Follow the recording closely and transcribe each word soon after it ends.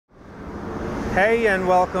Hey, and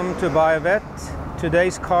welcome to Buy a Vet.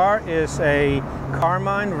 Today's car is a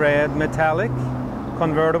Carmine Red Metallic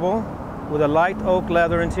convertible with a light oak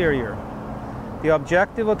leather interior. The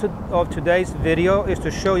objective of today's video is to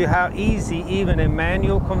show you how easy even a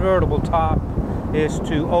manual convertible top is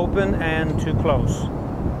to open and to close.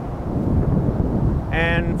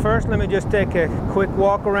 And first, let me just take a quick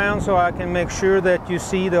walk around so I can make sure that you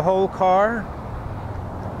see the whole car.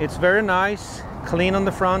 It's very nice, clean on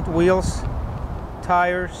the front, wheels,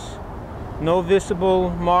 tires, no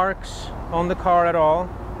visible marks on the car at all.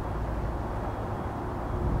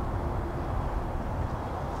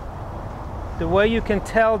 The way you can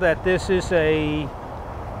tell that this is a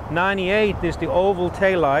 98 is the oval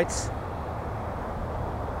taillights.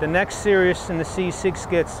 The next series in the C6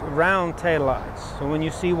 gets round taillights. So when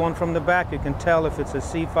you see one from the back, you can tell if it's a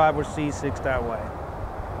C5 or C6 that way.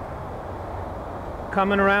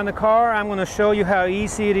 Coming around the car, I'm going to show you how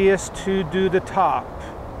easy it is to do the top.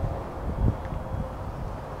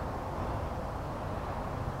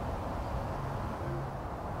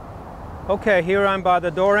 Okay, here I'm by the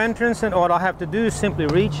door entrance, and all I have to do is simply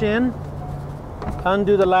reach in,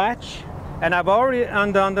 undo the latch, and I've already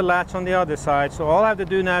undone the latch on the other side, so all I have to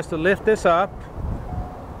do now is to lift this up,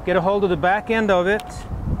 get a hold of the back end of it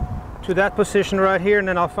to that position right here, and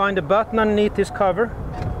then I'll find a button underneath this cover,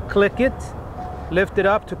 click it, lift it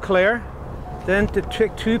up to clear, then to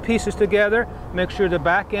trick two pieces together, make sure the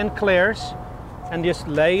back end clears, and just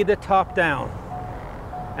lay the top down.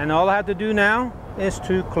 And all I have to do now is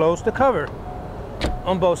to close the cover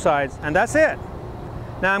on both sides, and that's it.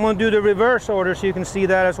 Now I'm going to do the reverse order so you can see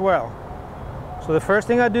that as well. So the first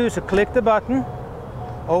thing I do is to click the button,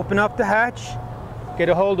 open up the hatch, get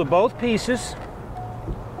a hold of both pieces,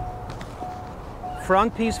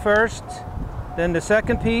 front piece first, then the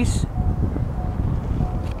second piece,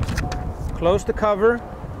 close the cover,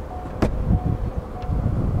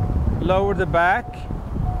 lower the back,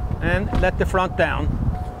 and let the front down.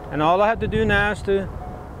 And all I have to do now is to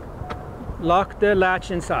lock the latch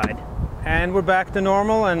inside. And we're back to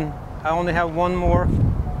normal, and I only have one more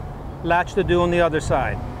latch to do on the other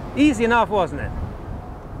side. Easy enough, wasn't it?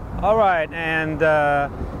 All right, and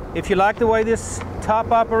if you like the way this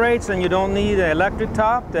top operates and you don't need an electric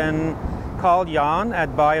top, then call Jan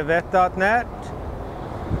at buyavet.net.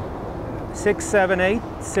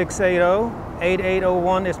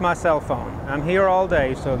 678-680-8801 is my cell phone. I'm here all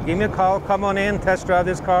day, so give me a call, come on in, test drive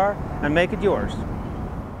this car, and make it yours.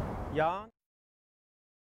 Jan?